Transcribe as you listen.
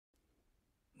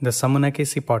The Samuna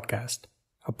Casey Podcast,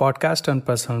 a podcast on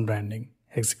personal branding.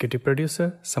 Executive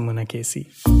producer, Samuna Casey.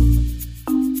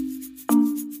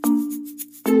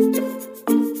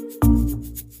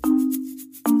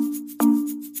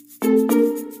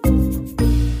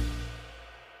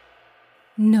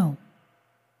 No.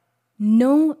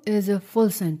 No is a full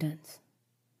sentence.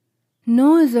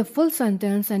 No is a full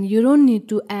sentence, and you don't need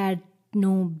to add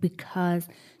no because,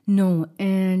 no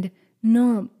and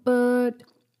no. But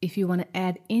if you want to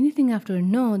add anything after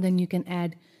no, then you can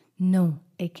add no,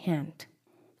 I can't.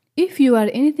 If you are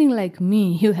anything like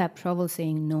me, you have trouble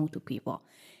saying no to people.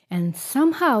 And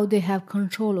somehow they have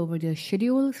control over their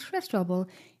schedule, stress, trouble,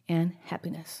 and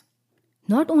happiness.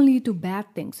 Not only to bad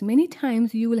things, many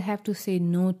times you will have to say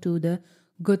no to the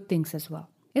good things as well.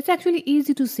 It's actually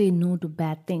easy to say no to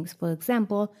bad things. For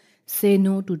example, say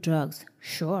no to drugs.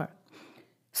 Sure.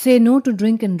 Say no to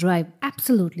drink and drive.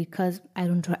 Absolutely, because I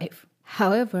don't drive.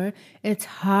 However, it's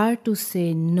hard to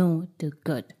say no to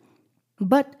good.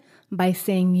 But by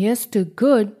saying yes to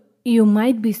good, you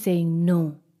might be saying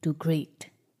no to great.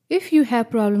 If you have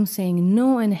problems saying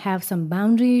no and have some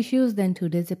boundary issues, then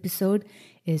today's episode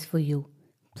is for you.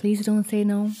 Please don't say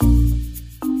no.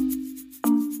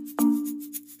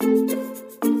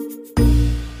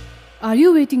 Are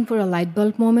you waiting for a light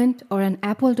bulb moment or an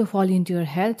apple to fall into your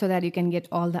head so that you can get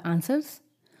all the answers?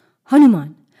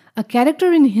 Hanuman, a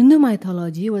character in Hindu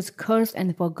mythology, was cursed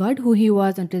and forgot who he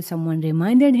was until someone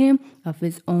reminded him of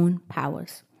his own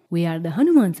powers. We are the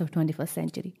Hanumans of 21st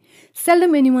century.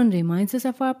 Seldom anyone reminds us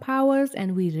of our powers,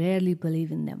 and we rarely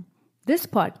believe in them. This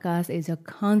podcast is a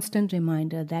constant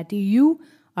reminder that you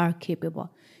are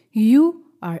capable, you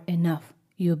are enough,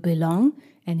 you belong,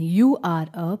 and you are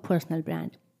a personal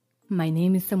brand. My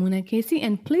name is Samuna Casey,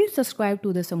 and please subscribe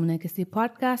to the Samuna Casey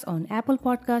podcast on Apple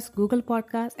Podcasts, Google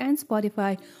Podcasts, and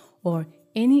Spotify, or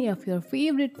any of your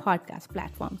favorite podcast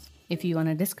platforms. If you want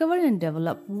to discover and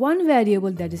develop one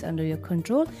variable that is under your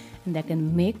control and that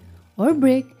can make or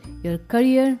break your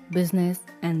career, business,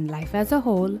 and life as a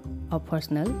whole, a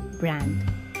personal brand.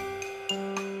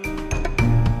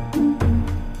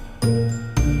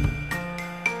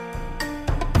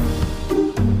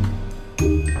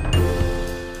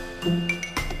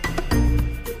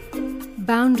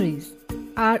 Boundaries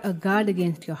are a guard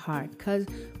against your heart, because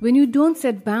when you don't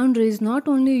set boundaries, not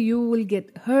only you will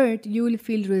get hurt, you will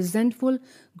feel resentful,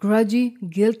 grudgy,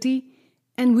 guilty,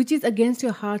 and which is against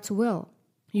your heart's will.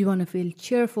 You want to feel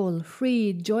cheerful,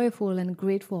 free, joyful, and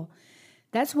grateful.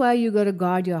 That's why you got to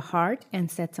guard your heart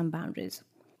and set some boundaries.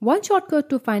 One shortcut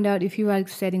to find out if you are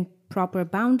setting proper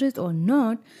boundaries or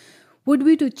not would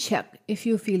be to check if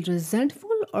you feel resentful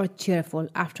or cheerful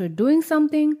after doing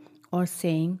something or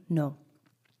saying no.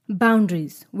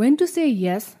 Boundaries. When to say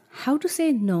yes, how to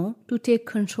say no, to take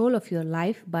control of your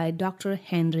life by Dr.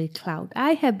 Henry Cloud.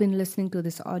 I have been listening to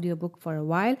this audiobook for a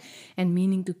while and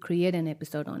meaning to create an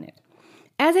episode on it.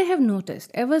 As I have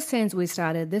noticed, ever since we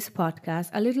started this podcast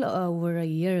a little over a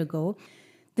year ago,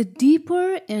 the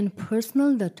deeper and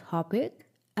personal the topic,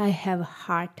 I have a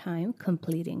hard time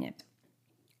completing it.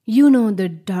 You know, the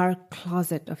dark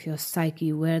closet of your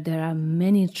psyche where there are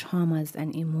many traumas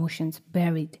and emotions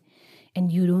buried, and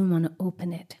you don't want to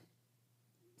open it.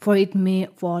 For it may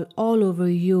fall all over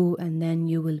you and then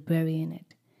you will bury in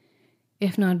it.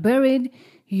 If not buried,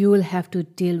 you will have to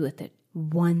deal with it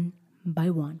one by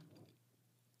one.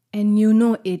 And you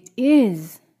know it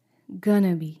is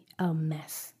gonna be a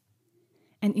mess.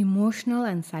 An emotional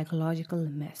and psychological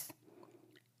mess.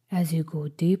 As you go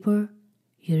deeper,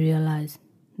 you realize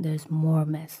there's more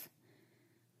mess.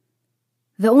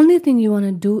 The only thing you want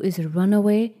to do is run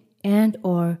away and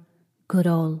or good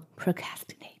old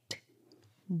procrastinate.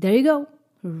 There you go,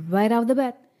 right off the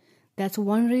bat. That's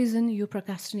one reason you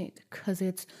procrastinate, because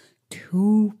it's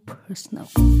too personal.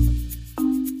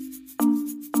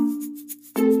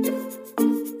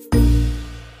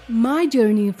 My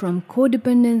journey from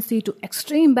codependency to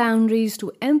extreme boundaries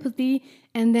to empathy,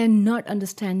 and then not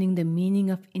understanding the meaning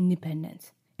of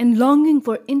independence and longing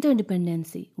for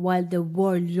interdependency, while the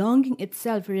word longing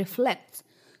itself reflects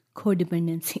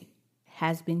codependency,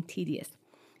 has been tedious.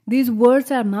 These words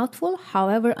are mouthful,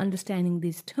 however, understanding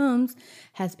these terms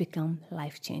has become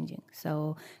life-changing.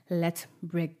 So let's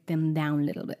break them down a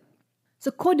little bit. So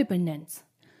codependence.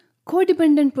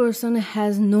 Codependent person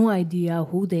has no idea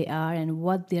who they are and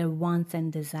what their wants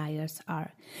and desires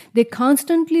are. They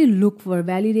constantly look for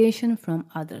validation from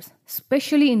others.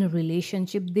 Especially in a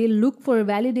relationship, they look for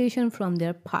validation from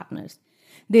their partners.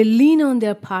 They lean on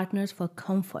their partners for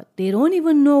comfort. They don't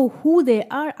even know who they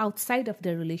are outside of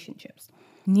their relationships.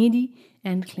 Needy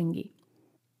and clingy.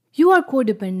 You are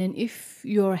codependent if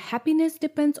your happiness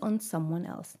depends on someone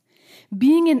else.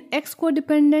 Being an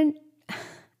ex-codependent,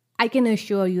 I can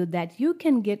assure you that you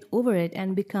can get over it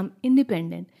and become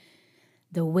independent.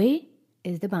 The way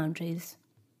is the boundaries.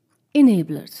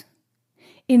 Enablers.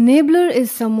 Enabler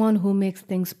is someone who makes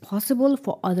things possible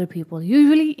for other people,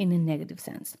 usually in a negative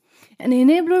sense. An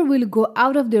enabler will go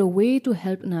out of their way to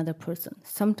help another person,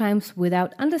 sometimes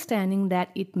without understanding that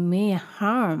it may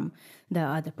harm the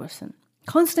other person.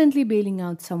 Constantly bailing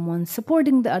out someone,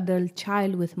 supporting the adult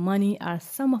child with money are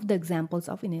some of the examples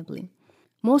of enabling.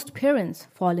 Most parents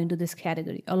fall into this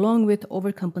category, along with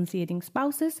overcompensating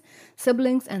spouses,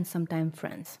 siblings, and sometimes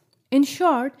friends. In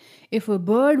short, if a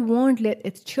bird won't let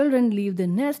its children leave the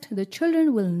nest, the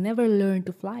children will never learn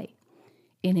to fly.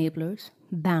 Enablers,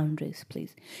 boundaries,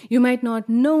 please. You might not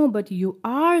know, but you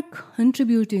are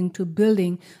contributing to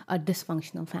building a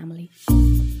dysfunctional family.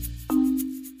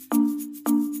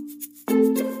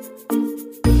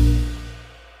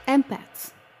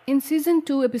 Empaths. In Season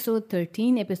 2, Episode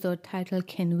 13, episode titled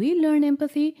Can We Learn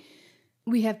Empathy?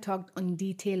 We have talked in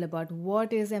detail about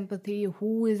what is empathy,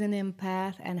 who is an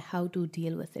empath, and how to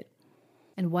deal with it,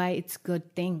 and why it's a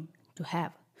good thing to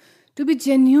have. To be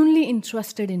genuinely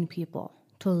interested in people,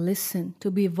 to listen, to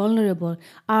be vulnerable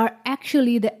are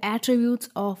actually the attributes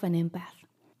of an empath.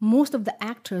 Most of the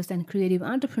actors and creative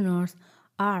entrepreneurs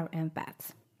are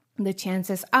empaths. The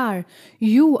chances are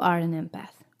you are an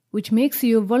empath, which makes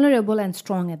you vulnerable and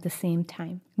strong at the same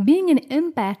time. Being an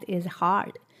empath is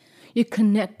hard. You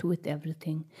connect with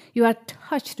everything. You are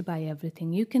touched by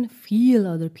everything. You can feel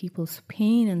other people's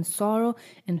pain and sorrow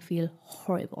and feel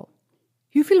horrible.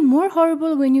 You feel more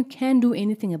horrible when you can't do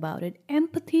anything about it.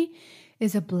 Empathy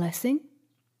is a blessing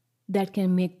that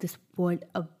can make this world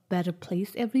a better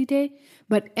place every day.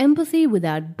 But empathy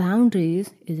without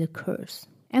boundaries is a curse.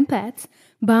 Empaths,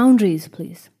 boundaries,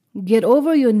 please. Get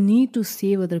over your need to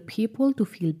save other people to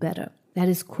feel better. That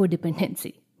is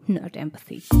codependency, not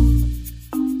empathy.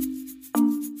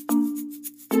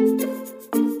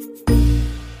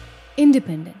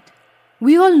 Independent.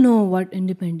 We all know what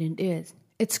independent is.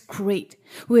 It's great,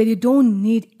 where you don't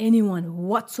need anyone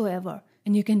whatsoever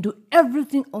and you can do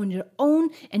everything on your own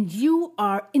and you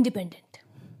are independent.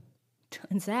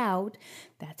 Turns out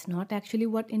that's not actually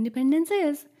what independence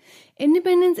is.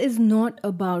 Independence is not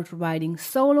about riding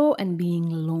solo and being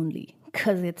lonely,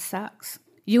 because it sucks.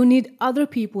 You need other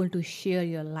people to share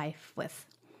your life with.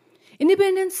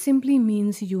 Independence simply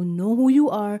means you know who you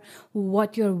are,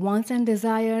 what your wants and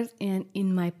desires, and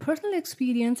in my personal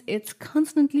experience, it's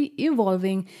constantly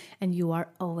evolving and you are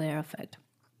aware of it.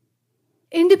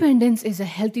 Independence is a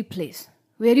healthy place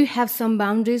where you have some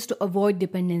boundaries to avoid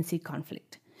dependency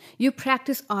conflict. You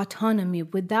practice autonomy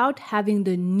without having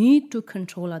the need to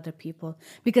control other people,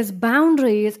 because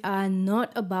boundaries are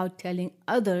not about telling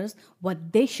others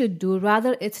what they should do,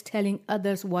 rather it's telling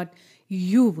others what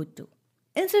you would do.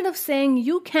 Instead of saying,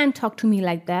 you can't talk to me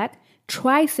like that,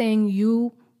 try saying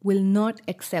you will not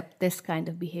accept this kind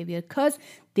of behavior because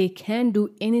they can't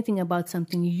do anything about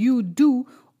something you do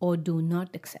or do not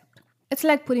accept. It's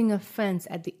like putting a fence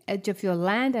at the edge of your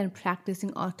land and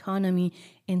practicing autonomy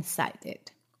inside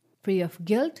it, free of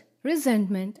guilt,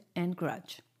 resentment, and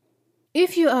grudge.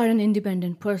 If you are an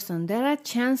independent person, there are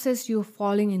chances you're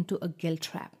falling into a guilt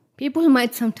trap. People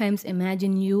might sometimes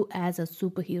imagine you as a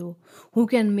superhero who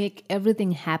can make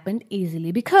everything happen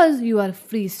easily because you are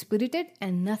free-spirited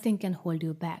and nothing can hold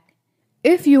you back.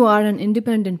 If you are an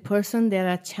independent person, there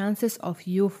are chances of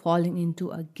you falling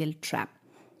into a guilt trap.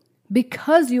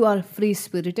 Because you are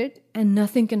free-spirited and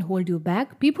nothing can hold you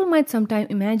back, people might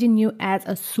sometimes imagine you as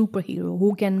a superhero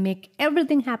who can make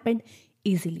everything happen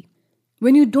easily.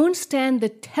 When you don't stand the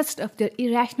test of their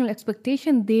irrational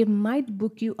expectation, they might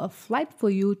book you a flight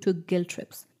for you to guilt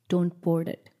trips. Don't board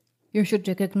it. You should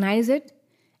recognize it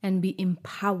and be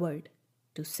empowered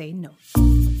to say no.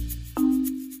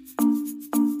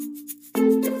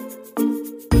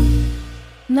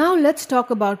 Now let's talk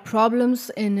about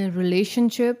problems in a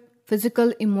relationship,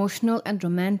 physical, emotional, and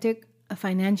romantic, a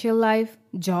financial life,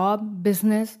 job,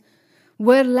 business,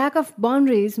 where lack of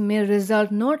boundaries may result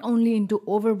not only into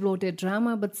over-bloated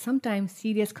drama but sometimes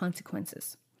serious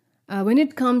consequences. When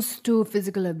it comes to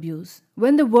physical abuse,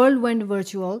 when the world went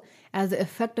virtual as the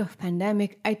effect of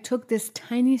pandemic, I took this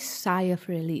tiny sigh of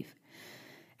relief.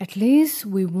 At least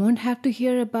we won't have to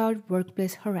hear about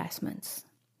workplace harassments.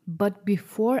 But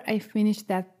before I finished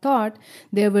that thought,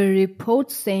 there were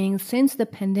reports saying since the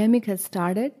pandemic has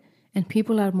started, and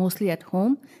people are mostly at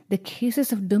home, the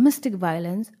cases of domestic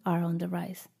violence are on the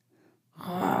rise.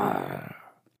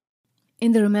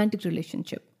 In the romantic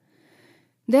relationship,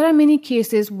 there are many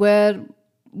cases where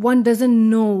one doesn't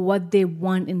know what they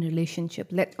want in a relationship,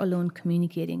 let alone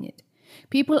communicating it.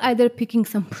 People either picking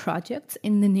some projects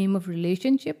in the name of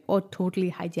relationship or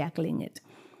totally hijacking it.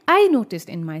 I noticed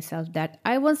in myself that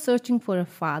I was searching for a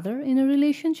father in a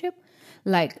relationship,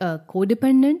 like a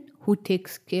codependent who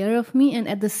takes care of me, and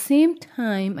at the same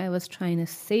time, I was trying to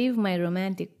save my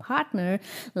romantic partner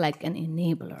like an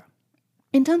enabler.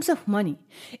 In terms of money,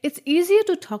 it's easier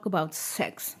to talk about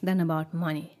sex than about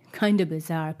money. Kind of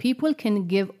bizarre. People can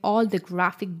give all the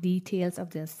graphic details of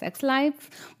their sex life,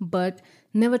 but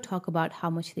never talk about how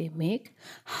much they make,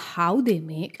 how they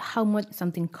make, how much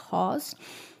something costs,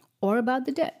 or about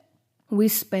the debt. We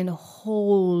spend a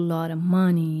whole lot of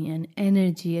money and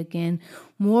energy, again,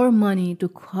 more money to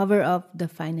cover up the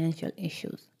financial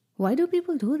issues. Why do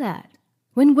people do that?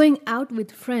 When going out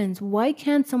with friends, why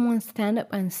can't someone stand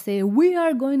up and say, we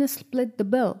are going to split the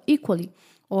bill equally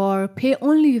or pay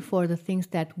only for the things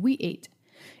that we ate?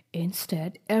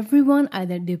 Instead, everyone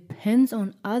either depends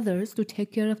on others to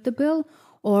take care of the bill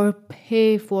or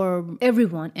pay for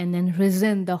everyone and then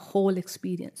resent the whole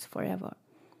experience forever.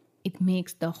 It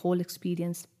makes the whole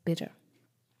experience bitter.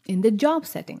 In the job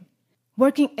setting,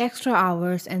 working extra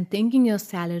hours and thinking your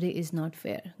salary is not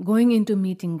fair, going into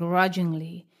meeting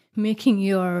grudgingly, making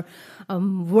your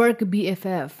work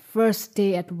BFF first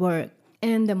day at work,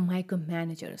 and the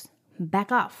micromanagers.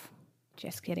 Back off.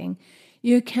 Just kidding.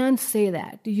 You can't say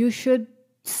that. You should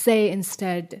say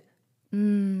instead,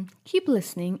 keep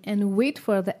listening and wait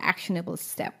for the actionable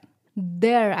step.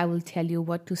 There I will tell you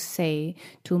what to say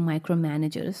to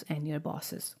micromanagers and your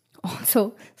bosses.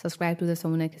 Also, subscribe to the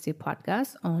Samuna Kisi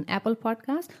podcast on Apple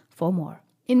Podcasts for more.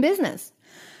 In business,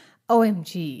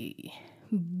 OMG,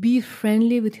 be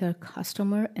friendly with your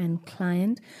customer and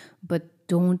client, but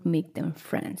don't make them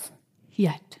friends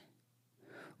yet.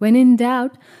 When in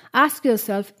doubt, ask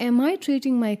yourself, am I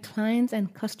treating my clients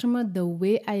and customer the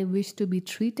way I wish to be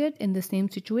treated in the same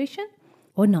situation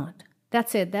or not?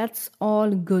 That's it. That's all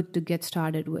good to get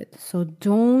started with. So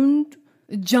don't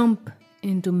jump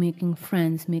into making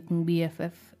friends, making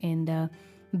BFF in the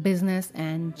business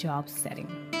and job setting.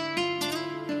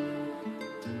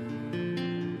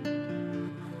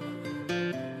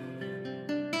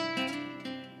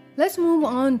 Let's move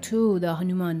on to the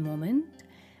Hanuman moment.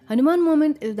 Hanuman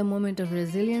moment is the moment of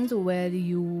resilience where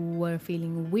you were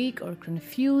feeling weak or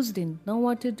confused, didn't know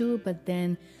what to do, but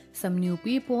then some new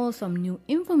people, some new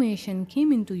information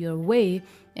came into your way,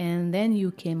 and then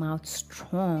you came out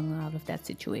strong out of that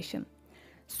situation.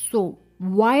 So,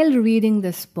 while reading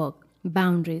this book,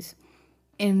 Boundaries,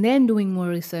 and then doing more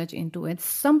research into it,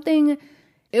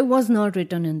 it was not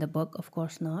written in the book, of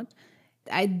course not.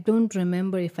 I don't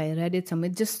remember if I read it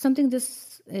somewhere. Something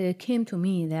came to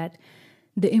me that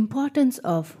the importance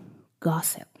of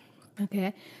gossip.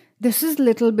 Okay. This is a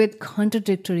little bit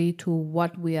contradictory to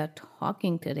what we are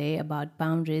talking today about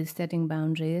boundaries, setting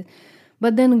boundaries.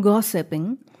 But then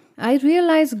gossiping, I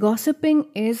realize gossiping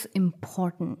is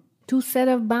important to set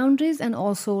up boundaries and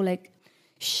also like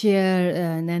share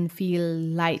and then feel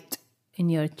light in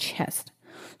your chest.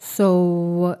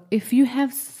 So if you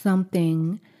have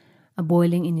something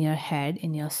boiling in your head,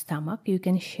 in your stomach, you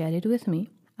can share it with me.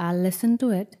 I'll listen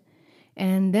to it.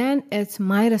 And then it's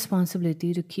my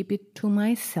responsibility to keep it to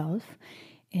myself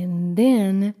and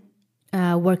then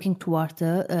working towards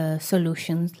the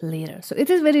solutions later. So it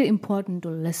is very important to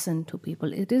listen to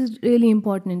people. It is really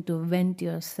important to vent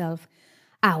yourself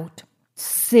out.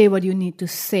 Say what you need to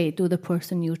say to the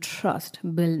person you trust.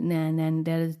 And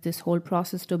there is this whole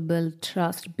process to build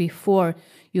trust before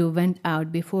you vent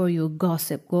out, before you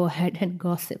gossip. Go ahead and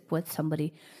gossip with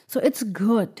somebody. So it's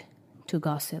good to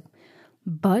gossip,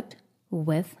 but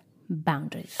with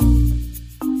boundaries.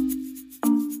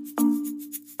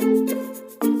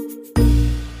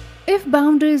 If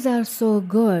boundaries are so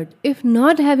good, if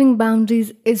not having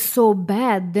boundaries is so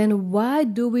bad, then why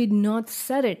do we not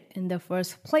set it in the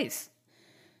first place?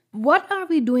 What are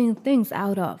we doing things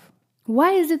out of?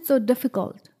 Why is it so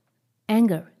difficult?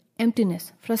 Anger,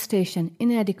 emptiness, frustration,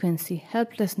 inadequacy,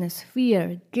 helplessness,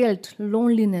 fear, guilt,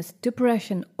 loneliness,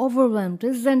 depression, overwhelm,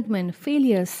 resentment,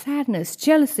 failure, sadness,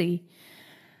 jealousy.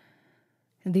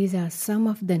 These are some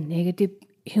of the negative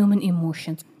human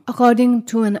emotions, according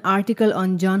to an article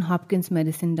on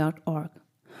johnhopkinsmedicine.org.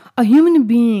 A human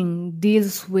being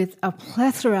deals with a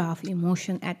plethora of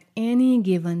emotion at any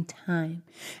given time,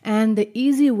 and the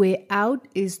easy way out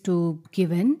is to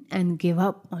give in and give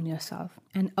up on yourself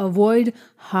and avoid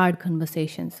hard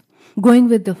conversations, going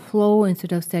with the flow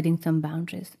instead of setting some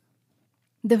boundaries.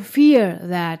 The fear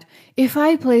that if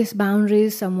I place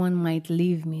boundaries, someone might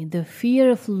leave me. The fear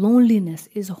of loneliness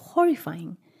is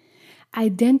horrifying.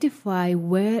 Identify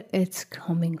where it's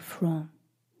coming from.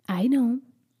 I know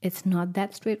it's not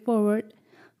that straightforward,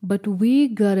 but we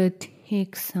gotta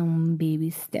take some baby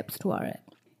steps toward it.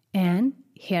 And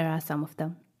here are some of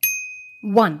them.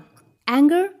 1.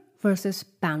 Anger versus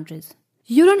boundaries.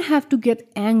 You don't have to get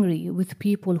angry with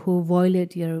people who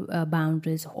violate your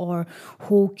boundaries or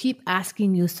who keep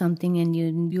asking you something and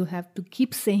you have to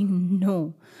keep saying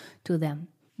no to them.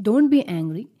 Don't be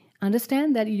angry.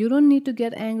 Understand that you don't need to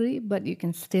get angry, but you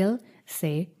can still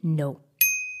say no.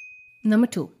 Number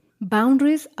 2,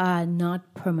 boundaries are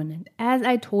not permanent. As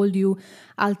I told you,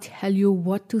 I'll tell you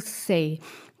what to say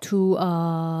to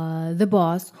the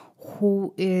boss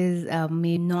who is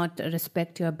may not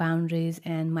respect your boundaries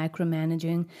and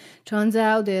micromanaging. Turns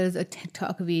out there's a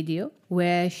TikTok video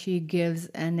where she gives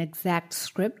an exact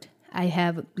script. I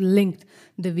have linked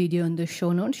the video in the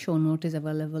show note. Show note is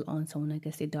available on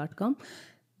sonakasi.com.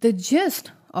 The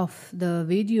gist of the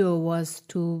video was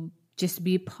to just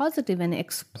be positive and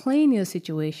explain your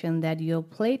situation, that your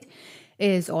plate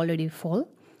is already full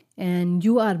and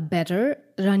you are better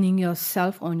running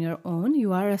yourself on your own.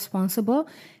 You are responsible.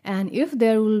 And if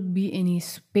there will be any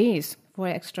space for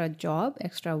extra job,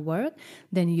 extra work,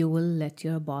 then you will let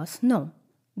your boss know.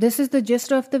 This is the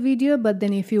gist of the video, but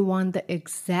then if you want the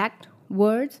exact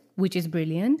words, which is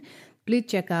brilliant, please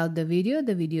check out the video.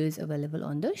 The video is available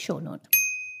on the show note.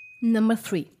 Number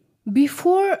 3,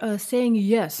 before saying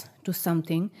yes to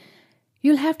something,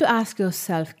 you'll have to ask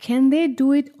yourself, can they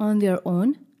do it on their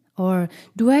own? Or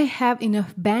do I have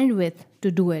enough bandwidth to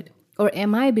do it? Or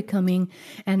am I becoming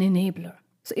an enabler?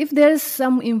 So if there's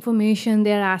some information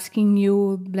they're asking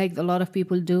you, like a lot of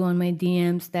people do on my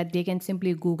DMs, that they can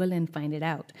simply Google and find it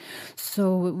out.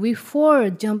 So before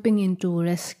jumping into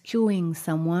rescuing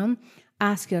someone,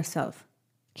 ask yourself,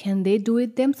 can they do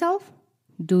it themselves?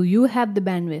 Do you have the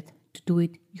bandwidth to do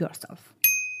it yourself?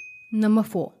 Number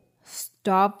 4,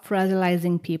 stop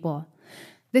fragilizing people.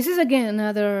 This is again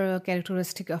another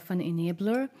characteristic of an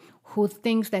enabler who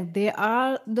thinks that they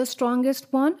are the strongest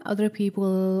one. Other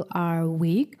people are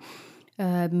weak.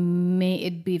 May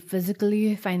it be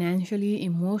physically, financially,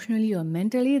 emotionally, or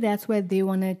mentally. That's why they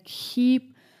want to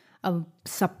keep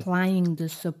supplying the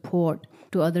support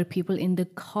to other people in the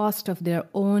cost of their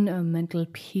own mental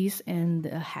peace and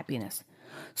happiness.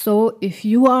 So if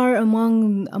you are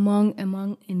among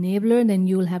enabler, then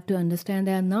you will have to understand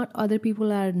that not other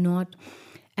people are not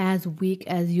as weak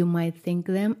as you might think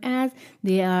them as.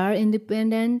 They are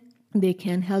independent, they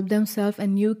can help themselves,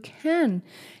 and you can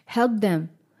help them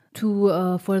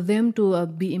to for them to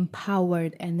be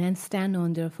empowered and then stand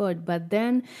on their foot. But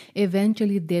then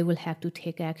eventually they will have to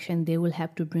take action, they will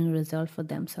have to bring result for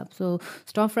themselves. So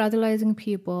stop fragilizing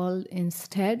people,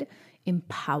 instead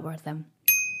empower them.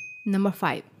 Number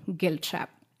 5, guilt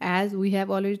trap. As we have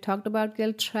already talked about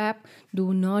guilt trap,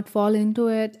 do not fall into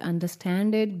it.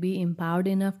 Understand it. Be empowered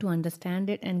enough to understand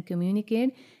it and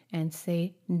communicate and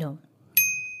say no.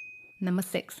 Number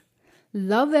 6,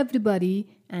 love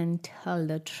everybody and tell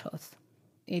the truth.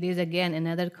 It is again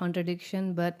another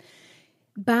contradiction, but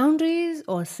boundaries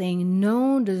or saying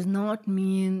no does not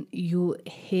mean you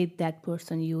hate that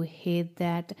person, you hate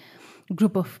that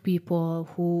group of people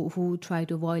who try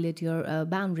to violate your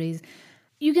boundaries.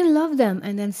 You can love them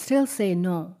and then still say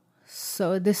no.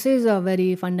 So this is a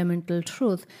very fundamental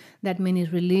truth that many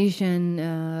religions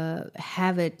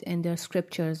have it in their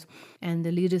scriptures, and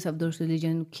the leaders of those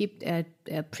religions keep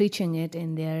preaching it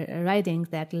in their writings,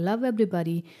 that love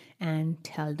everybody and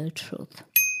tell the truth.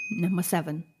 Number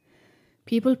 7,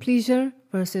 people pleaser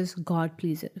versus God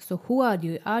pleaser. So who are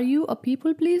you? Are you a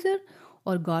people pleaser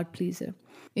or God pleaser?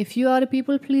 If you are a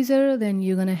people pleaser, then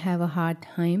you're going to have a hard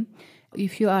time.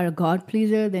 If you are a God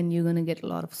pleaser, then you're going to get a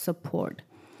lot of support.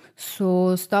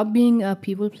 So stop being a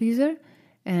people pleaser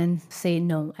and say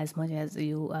no as much as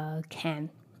you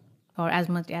can, or as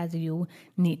much as you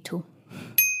need to.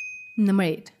 Number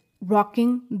 8,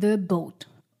 rocking the boat.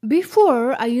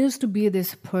 Before, I used to be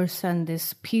this person,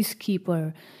 this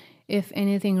peacekeeper. If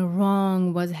anything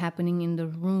wrong was happening in the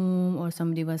room or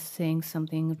somebody was saying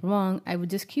something wrong, I would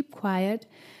just keep quiet,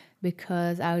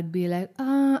 because I would be like,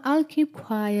 I'll keep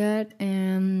quiet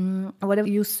and whatever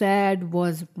you said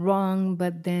was wrong,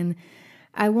 but then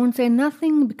I won't say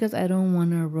nothing because I don't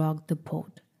want to rock the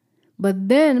boat. But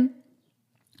then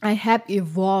I have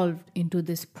evolved into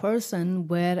this person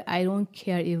where I don't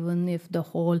care even if the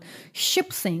whole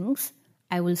ship sinks.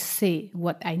 I will say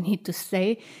what I need to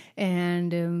say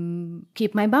and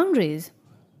keep my boundaries.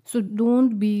 So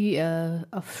don't be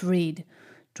afraid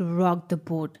to rock the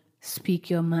boat. Speak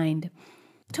your mind.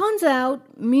 Turns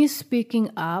out me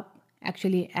speaking up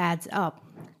actually adds up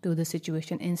to the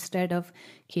situation instead of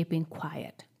keeping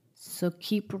quiet. So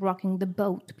keep rocking the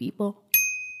boat, people.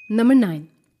 Number 9,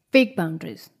 Fake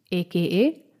boundaries,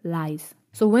 aka lies.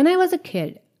 So when I was a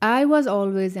kid, I was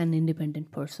always an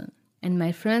independent person, and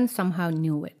my friends somehow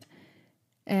knew it.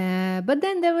 But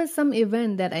then there was some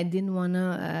event that I didn't want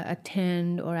to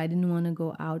attend, or I didn't want to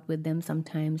go out with them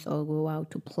sometimes or go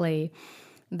out to play.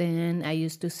 Then I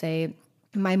used to say,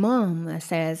 my mom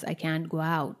says I can't go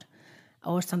out.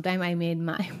 Or sometimes I made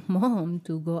my mom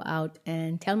to go out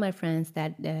and tell my friends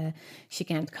that she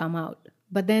can't come out.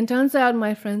 But then turns out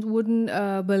my friends wouldn't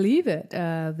believe it,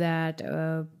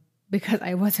 because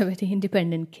I was a very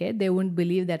independent kid, they wouldn't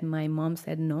believe that my mom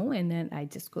said no, and then I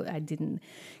didn't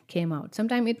came out.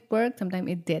 Sometimes it worked, sometimes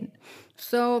it didn't.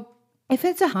 So if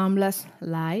it's a harmless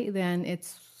lie, then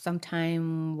it's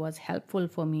sometimes was helpful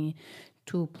for me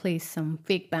to place some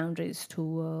fake boundaries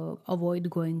to avoid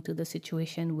going to the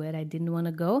situation where I didn't want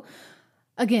to go.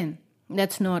 Again,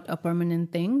 that's not a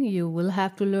permanent thing. You will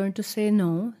have to learn to say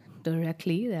no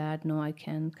directly, that no, I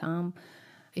can't come.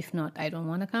 If not, I don't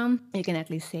want to come. You can at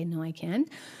least say no, I can't.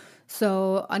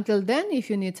 So until then, if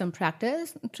you need some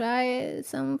practice, try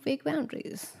some fake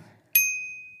boundaries.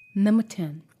 Number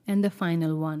 10, and the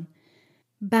final one,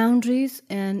 boundaries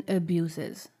and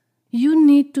abuses. You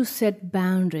need to set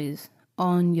boundaries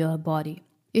on your body.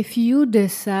 If you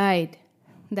decide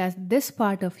that this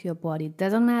part of your body,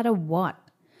 doesn't matter what,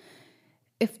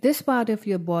 if this part of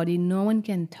your body, no one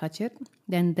can touch it,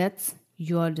 then that's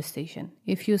your decision.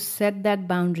 If you set that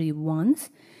boundary once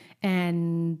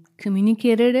and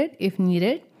communicated it if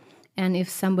needed, and if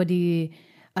somebody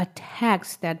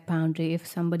attacks that boundary, if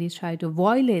somebody tries to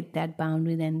violate that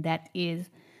boundary, then that is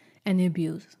an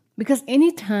abuse. Because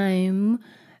anytime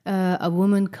a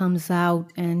woman comes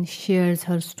out and shares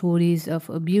her stories of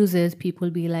abuses,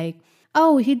 people be like,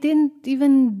 oh, he didn't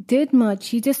even did much.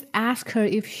 He just asked her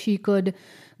if she could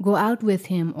go out with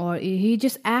him, or he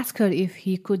just asked her if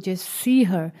he could just see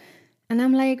her. And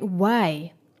I'm like,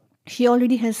 why? She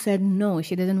already has said no.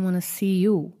 She doesn't want to see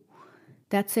you.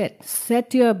 That's it.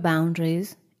 Set your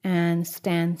boundaries and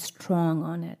stand strong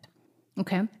on it.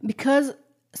 Okay? Because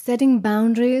setting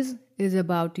boundaries is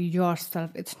about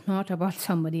yourself. It's not about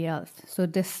somebody else. So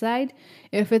decide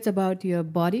if it's about your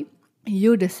body.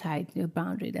 You decide your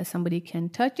boundary, that somebody can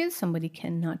touch it, somebody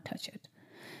cannot touch it.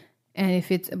 And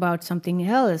if it's about something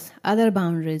else, other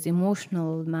boundaries,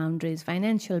 emotional boundaries,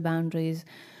 financial boundaries,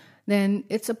 then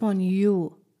it's upon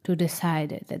you to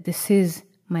decide it, that this is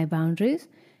my boundaries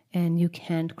and you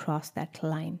can't cross that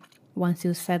line. Once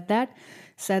you set that,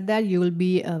 you will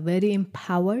be very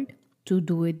empowered to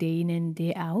do it day in and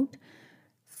day out.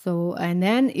 So, and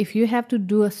then if you have to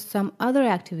do some other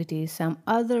activities, some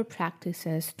other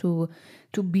practices to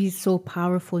be so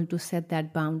powerful to set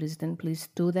that boundaries, then please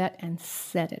do that and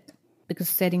set it. Because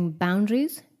setting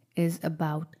boundaries is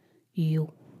about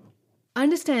you.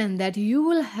 Understand that you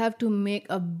will have to make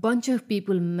a bunch of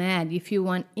people mad if you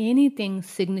want anything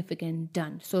significant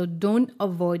done. So don't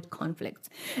avoid conflicts.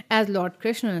 As Lord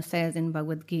Krishna says in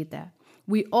Bhagavad Gita,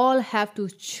 we all have to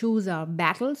choose our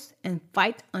battles and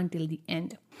fight until the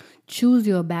end. Choose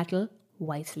your battle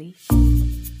wisely.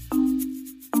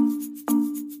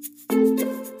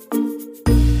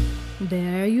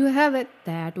 There you have it.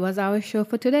 That was our show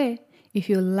for today. If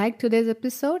you liked today's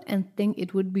episode and think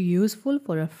it would be useful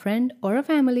for a friend or a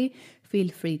family, feel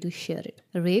free to share it.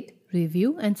 Rate,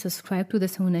 review, and subscribe to the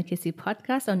Samuna Kessi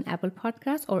podcast on Apple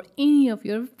Podcasts or any of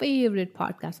your favorite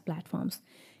podcast platforms.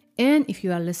 And if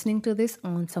you are listening to this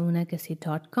on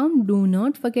samunakessi.com, do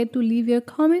not forget to leave your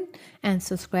comment and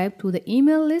subscribe to the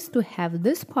email list to have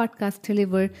this podcast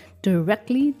delivered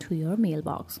directly to your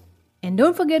mailbox. And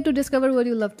don't forget to discover what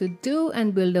you love to do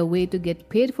and build a way to get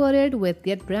paid for it with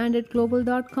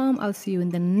getbrandedglobal.com. I'll see you in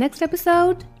the next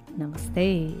episode.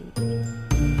 Namaste.